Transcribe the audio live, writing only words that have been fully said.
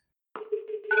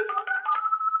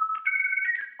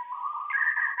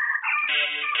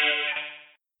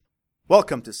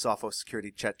Welcome to Sophos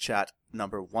Security Chet Chat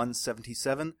number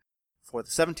 177 for the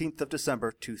 17th of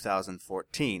December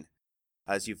 2014.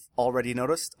 As you've already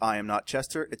noticed, I am not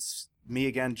Chester. It's me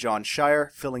again, John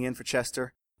Shire, filling in for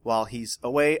Chester while he's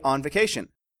away on vacation.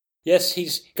 Yes,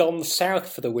 he's gone south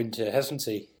for the winter, hasn't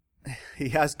he? He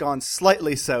has gone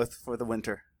slightly south for the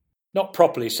winter. Not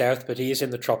properly south, but he is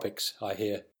in the tropics, I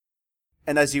hear.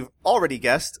 And as you've already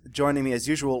guessed, joining me as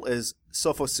usual is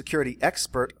Sophos security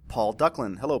expert Paul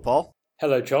Ducklin. Hello, Paul.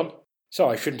 Hello, John.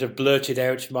 Sorry, I shouldn't have blurted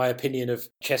out my opinion of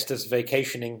Chester's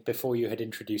vacationing before you had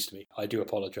introduced me. I do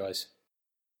apologise.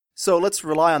 So let's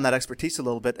rely on that expertise a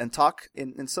little bit and talk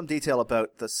in some detail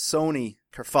about the Sony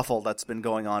kerfuffle that's been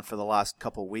going on for the last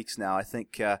couple of weeks now. I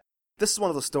think this is one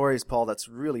of the stories, Paul, that's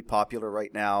really popular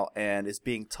right now and is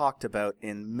being talked about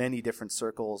in many different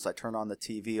circles. I turn on the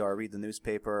TV or I read the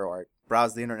newspaper or I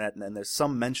browse the internet and there's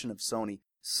some mention of Sony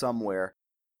somewhere.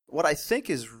 What I think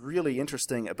is really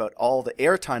interesting about all the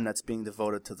airtime that's being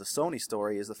devoted to the Sony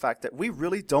story is the fact that we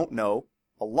really don't know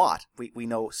a lot. We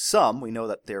know some. We know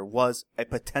that there was a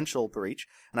potential breach,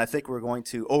 and I think we're going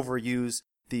to overuse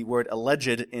the word alleged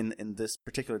in this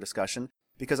particular discussion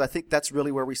because I think that's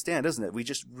really where we stand, isn't it? We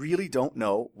just really don't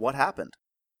know what happened.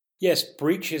 Yes,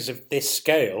 breaches of this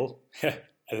scale,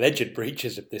 alleged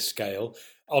breaches of this scale,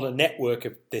 on a network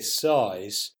of this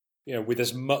size, with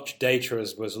as much data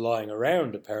as was lying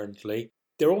around, apparently,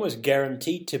 they're almost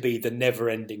guaranteed to be the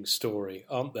never-ending story,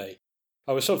 aren't they?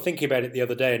 I was sort of thinking about it the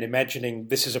other day and imagining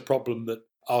this is a problem that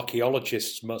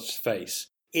archaeologists must face.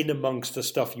 In amongst the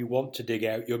stuff you want to dig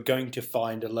out, you're going to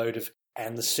find a load of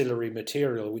ancillary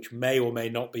material which may or may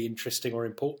not be interesting or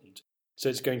important. So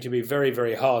it's going to be very,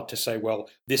 very hard to say, well,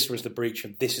 this was the breach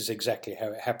and this is exactly how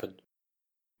it happened.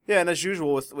 Yeah, and as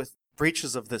usual with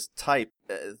breaches of this type,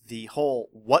 the whole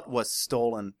what was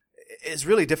stolen is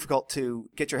really difficult to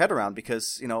get your head around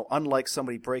because, unlike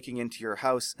somebody breaking into your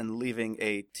house and leaving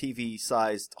a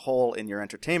TV-sized hole in your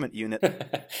entertainment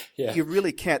unit, yeah. You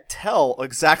really can't tell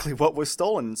exactly what was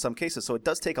stolen in some cases. So it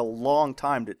does take a long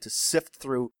time to sift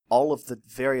through all of the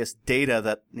various data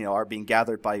that, are being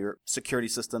gathered by your security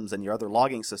systems and your other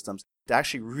logging systems to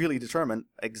actually really determine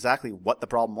exactly what the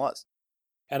problem was.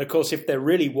 And of course, if there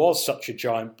really was such a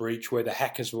giant breach where the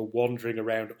hackers were wandering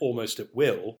around almost at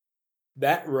will,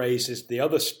 that raises the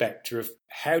other spectre of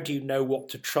how do you know what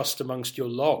to trust amongst your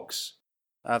logs?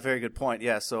 Very good point,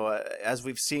 yeah. So as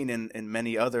we've seen in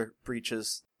many other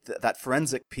breaches, that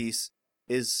forensic piece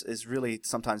is really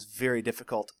sometimes very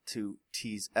difficult to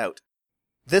tease out.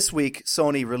 This week,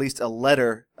 Sony released a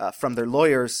letter from their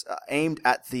lawyers aimed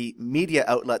at the media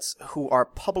outlets who are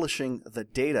publishing the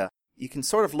data. You can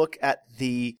sort of look at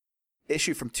the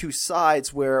issue from two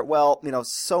sides where,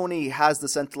 Sony has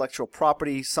this intellectual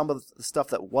property. Some of the stuff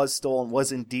that was stolen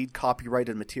was indeed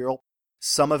copyrighted material.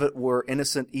 Some of it were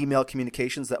innocent email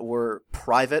communications that were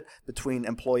private between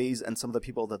employees and some of the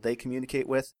people that they communicate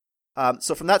with.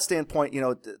 So from that standpoint,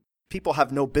 people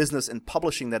have no business in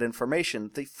publishing that information.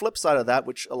 The flip side of that,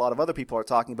 which a lot of other people are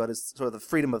talking about, is sort of the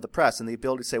freedom of the press and the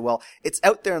ability to say, well, it's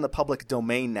out there in the public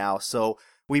domain now, so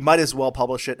we might as well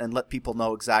publish it and let people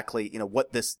know exactly,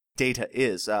 what this data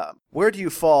is. Where do you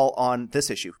fall on this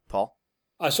issue, Paul?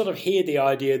 I sort of hear the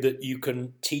idea that you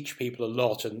can teach people a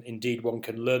lot, and indeed one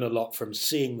can learn a lot from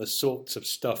seeing the sorts of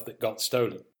stuff that got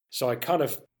stolen. So I kind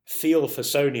of feel for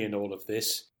Sony in all of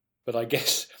this, but I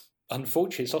guess,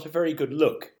 unfortunately, it's not a very good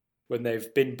look when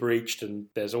they've been breached and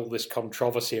there's all this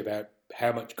controversy about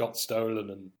how much got stolen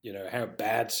and, how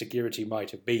bad security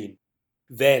might have been,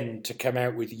 then to come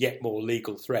out with yet more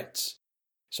legal threats.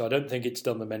 So I don't think it's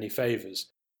done them any favours.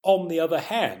 On the other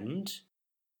hand,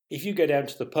 if you go down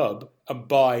to the pub and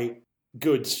buy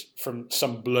goods from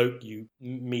some bloke you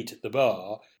meet at the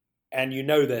bar and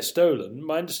they're stolen,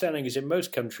 my understanding is in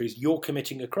most countries you're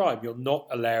committing a crime. You're not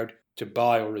allowed to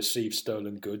buy or receive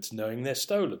stolen goods knowing they're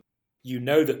stolen. You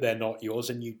know that they're not yours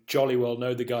and you jolly well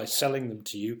know the guy selling them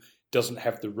to you doesn't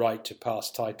have the right to pass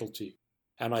title to you.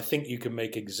 And I think you can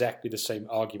make exactly the same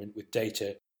argument with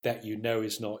data that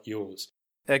is not yours.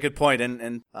 Yeah, good point.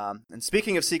 And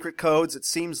speaking of secret codes, it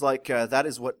seems like that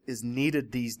is what is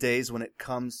needed these days when it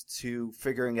comes to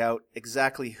figuring out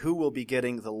exactly who will be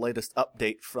getting the latest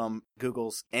update from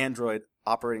Google's Android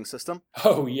operating system.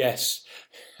 Oh, yes.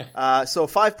 So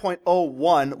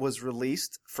 5.01 was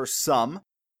released for some.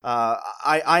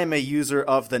 I am a user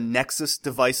of the Nexus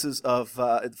devices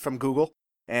from Google.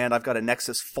 And I've got a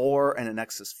Nexus 4 and a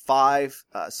Nexus 5.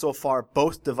 So far,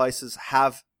 both devices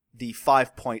have the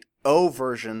 5.0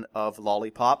 version of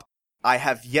Lollipop. I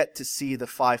have yet to see the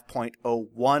 5.01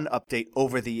 update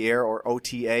over the air, or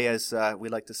OTA as we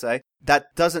like to say.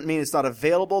 That doesn't mean it's not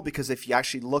available, because if you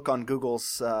actually look on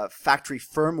Google's factory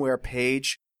firmware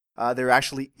page, there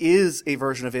actually is a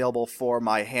version available for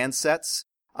my handsets.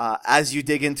 As you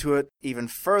dig into it even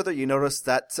further, you notice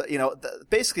that,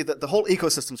 basically the whole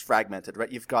ecosystem's fragmented,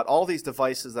 right? You've got all these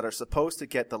devices that are supposed to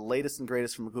get the latest and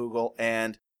greatest from Google,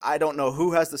 and I don't know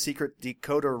who has the secret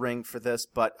decoder ring for this,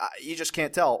 but you just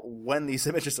can't tell when these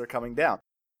images are coming down.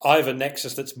 I have a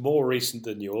Nexus that's more recent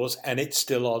than yours, and it's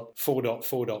still on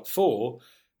 4.4.4.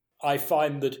 I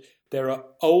find that there are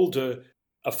older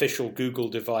official Google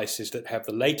devices that have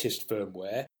the latest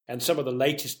firmware, and some of the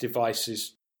latest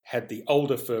devices had the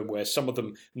older firmware, some of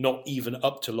them not even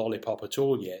up to Lollipop at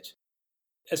all yet.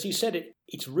 As you said,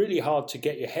 it's really hard to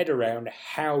get your head around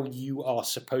how you are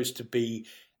supposed to be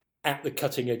at the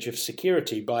cutting edge of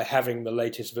security by having the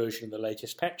latest version and the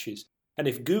latest patches. And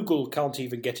if Google can't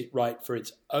even get it right for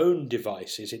its own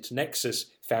devices, its Nexus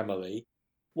family,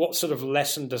 what sort of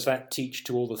lesson does that teach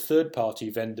to all the third-party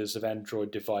vendors of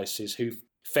Android devices who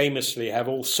famously have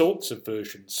all sorts of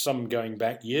versions, some going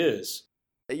back years?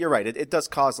 You're right. It does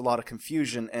cause a lot of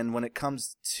confusion. And when it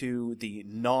comes to the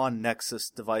non-Nexus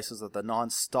devices or the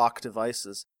non-stock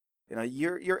devices,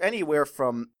 you're anywhere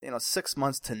from 6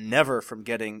 months to never from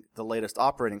getting the latest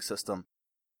operating system.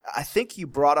 I think you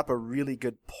brought up a really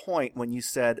good point when you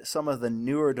said some of the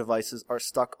newer devices are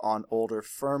stuck on older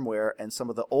firmware and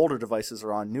some of the older devices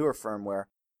are on newer firmware.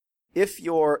 If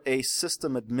you're a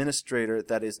system administrator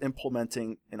that is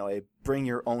implementing, a bring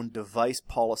your own device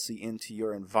policy into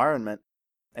your environment,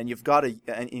 and you've got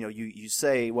you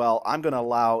say, well, I'm going to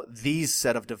allow these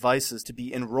set of devices to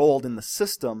be enrolled in the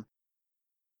system,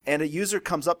 and a user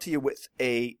comes up to you with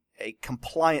a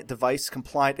compliant device,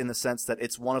 compliant in the sense that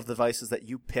it's one of the devices that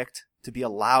you picked to be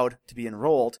allowed to be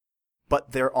enrolled,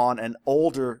 but they're on an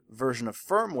older version of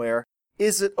firmware,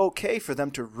 is it okay for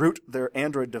them to root their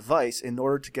Android device in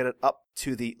order to get it up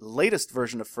to the latest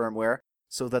version of firmware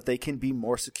so that they can be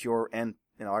more secure and,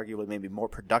 arguably maybe more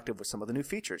productive with some of the new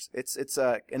features? It's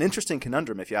an interesting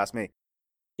conundrum, if you ask me.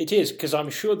 It is, because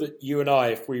I'm sure that you and I,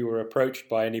 if we were approached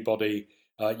by anybody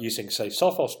using, say,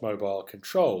 Sophos Mobile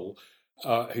Control,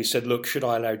 who said, look, should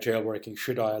I allow jailbreaking?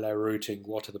 Should I allow rooting?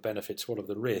 What are the benefits? What are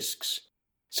the risks?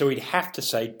 So we'd have to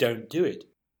say, don't do it.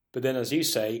 But then, as you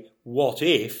say, what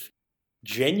if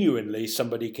genuinely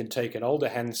somebody can take an older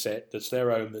handset that's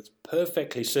their own, that's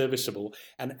perfectly serviceable,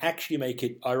 and actually make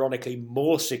it, ironically,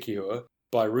 more secure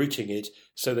by rooting it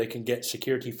so they can get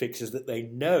security fixes that they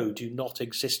know do not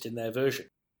exist in their version?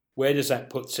 Where does that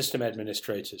put system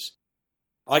administrators?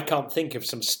 I can't think of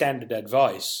some standard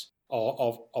advice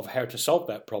of how to solve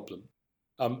that problem,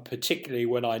 particularly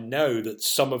when I know that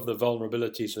some of the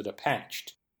vulnerabilities that are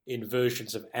patched in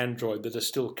versions of Android that are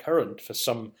still current for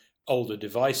some older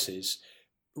devices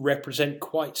represent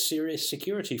quite serious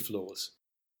security flaws.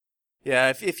 Yeah,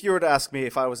 if you were to ask me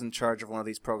if I was in charge of one of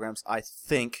these programs, I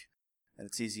think, and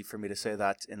it's easy for me to say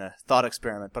that in a thought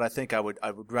experiment, but I think I would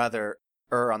rather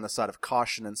err on the side of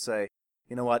caution and say,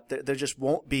 you know what, there just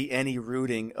won't be any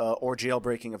rooting or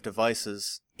jailbreaking of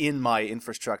devices in my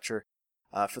infrastructure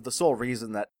for the sole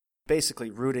reason that basically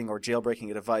rooting or jailbreaking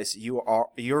a device,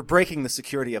 you're breaking the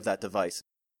security of that device.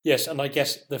 Yes, and I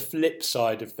guess the flip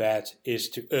side of that is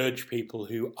to urge people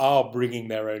who are bringing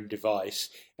their own device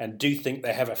and do think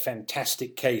they have a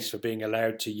fantastic case for being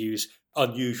allowed to use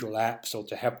unusual apps or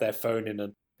to have their phone in a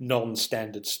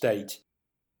non-standard state.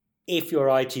 If your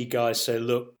IT guys say,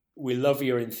 look, we love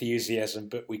your enthusiasm,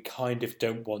 but we kind of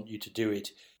don't want you to do it,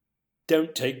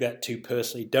 don't take that too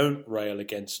personally. Don't rail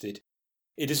against it.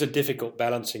 It is a difficult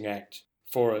balancing act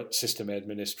for a system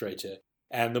administrator.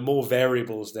 And the more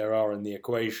variables there are in the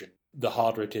equation, the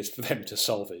harder it is for them to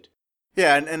solve it.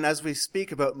 Yeah, and as we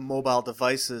speak about mobile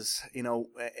devices,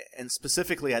 and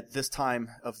specifically at this time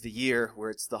of the year where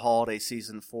it's the holiday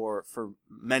season for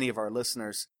many of our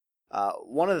listeners,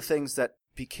 one of the things that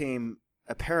became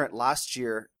apparent last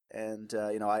year, and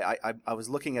I was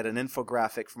looking at an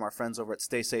infographic from our friends over at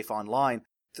Stay Safe Online.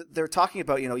 They're talking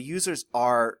about, users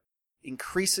are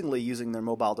increasingly using their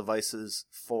mobile devices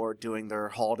for doing their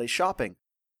holiday shopping.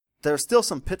 There are still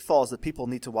some pitfalls that people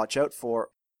need to watch out for.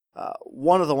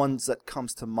 One of the ones that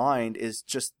comes to mind is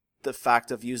just the fact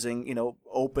of using,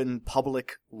 open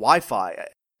public Wi-Fi.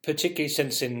 Particularly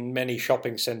since in many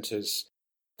shopping centres,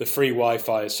 the free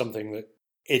Wi-Fi is something that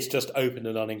it's just open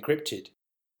and unencrypted.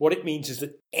 What it means is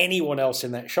that anyone else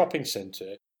in that shopping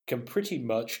centre can pretty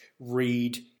much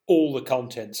read all the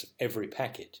contents of every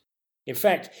packet. In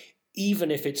fact,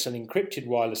 even if it's an encrypted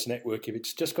wireless network, if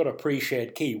it's just got a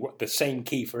pre-shared key, the same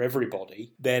key for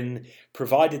everybody, then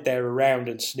provided they're around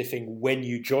and sniffing when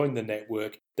you join the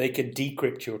network, they can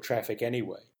decrypt your traffic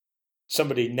anyway.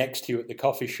 somebody next to you at the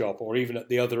coffee shop or even at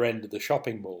the other end of the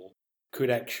shopping mall could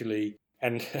actually,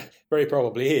 and very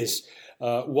probably is,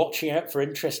 watching out for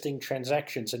interesting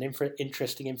transactions and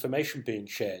interesting information being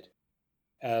shared.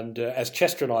 And as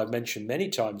Chester and I have mentioned many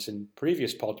times in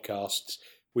previous podcasts,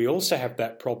 we also have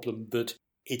that problem that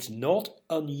it's not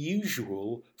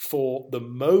unusual for the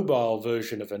mobile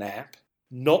version of an app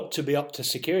not to be up to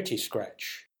security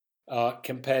scratch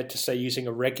compared to, say, using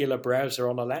a regular browser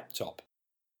on a laptop.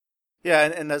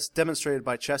 Yeah, and as demonstrated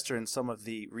by Chester in some of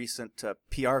the recent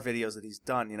PR videos that he's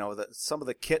done, that some of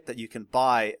the kit that you can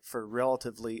buy for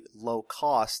relatively low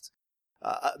cost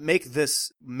make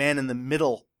this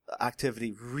man-in-the-middle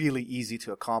activity really easy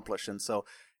to accomplish. And so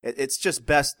it's just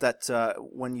best that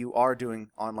when you are doing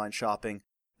online shopping,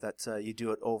 that you do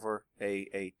it over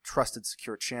a trusted,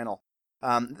 secure channel.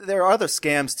 There are other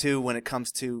scams, too, when it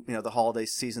comes to the holiday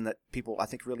season that people, I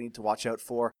think, really need to watch out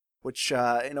for. Which,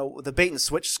 the bait and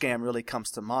switch scam really comes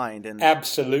to mind. And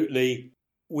absolutely.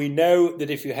 We know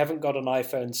that if you haven't got an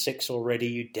iPhone 6 already,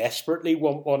 you desperately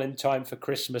want one in time for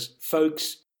Christmas.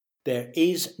 Folks, there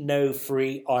is no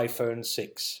free iPhone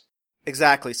 6.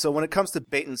 Exactly. So when it comes to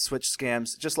bait and switch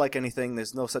scams, just like anything,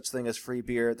 there's no such thing as free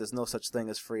beer. There's no such thing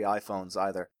as free iPhones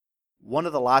either. One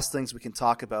of the last things we can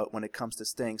talk about when it comes to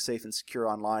staying safe and secure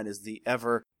online is the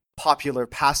ever popular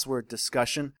password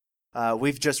discussion.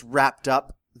 We've just wrapped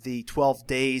up the 12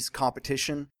 days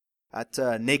competition at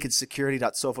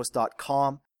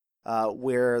nakedsecurity.sophos.com,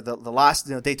 where the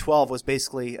last, day 12 was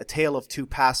basically a tale of two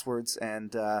passwords,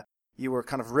 and you were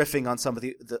kind of riffing on some of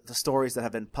the stories that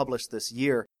have been published this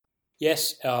year.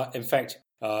 Yes, in fact,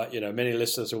 many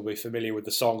listeners will be familiar with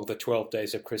the song of the 12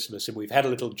 Days of Christmas, and we've had a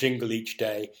little jingle each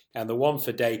day, and the one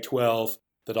for day 12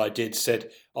 that I did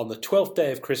said, on the 12th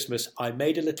day of Christmas, I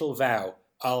made a little vow.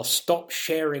 I'll stop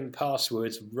sharing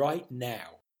passwords right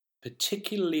now,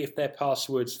 particularly if they're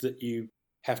passwords that you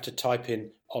have to type in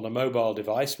on a mobile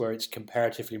device where it's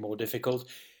comparatively more difficult.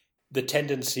 The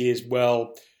tendency is,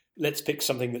 well, let's pick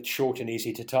something that's short and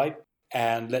easy to type,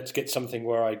 and let's get something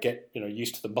where I get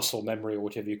used to the muscle memory or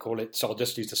whatever you call it, so I'll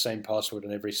just use the same password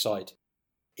on every site.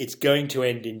 It's going to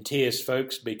end in tears,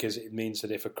 folks, because it means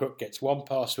that if a crook gets one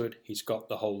password, he's got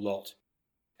the whole lot.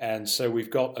 And so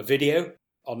we've got a video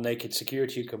on Naked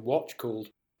Security you can watch called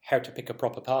How to Pick a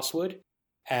Proper Password,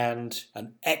 and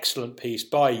an excellent piece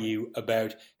by you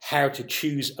about how to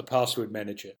choose a password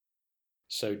manager.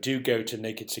 So do go to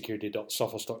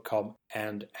nakedsecurity.sophos.com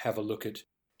and have a look at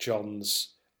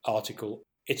John's article.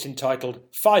 It's entitled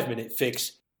 5-Minute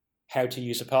Fix, How to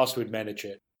Use a Password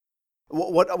Manager.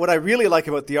 What I really like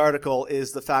about the article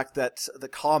is the fact that the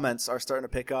comments are starting to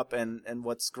pick up, and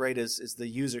what's great is the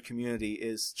user community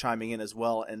is chiming in as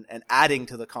well and adding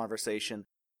to the conversation.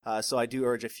 So I do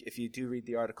urge, if you do read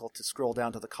the article, to scroll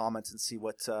down to the comments and see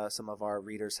what some of our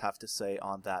readers have to say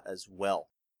on that as well.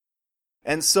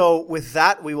 And so with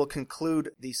that, we will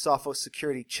conclude the Sophos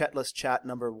Security Chetlist Chat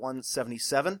number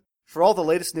 177. For all the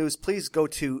latest news, please go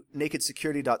to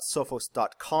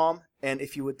nakedsecurity.sophos.com. And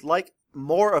if you would like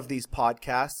more of these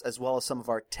podcasts, as well as some of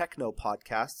our techno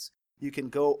podcasts, you can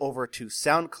go over to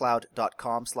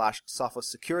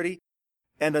soundcloud.com/sophossecurity.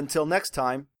 And until next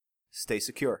time, stay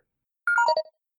secure.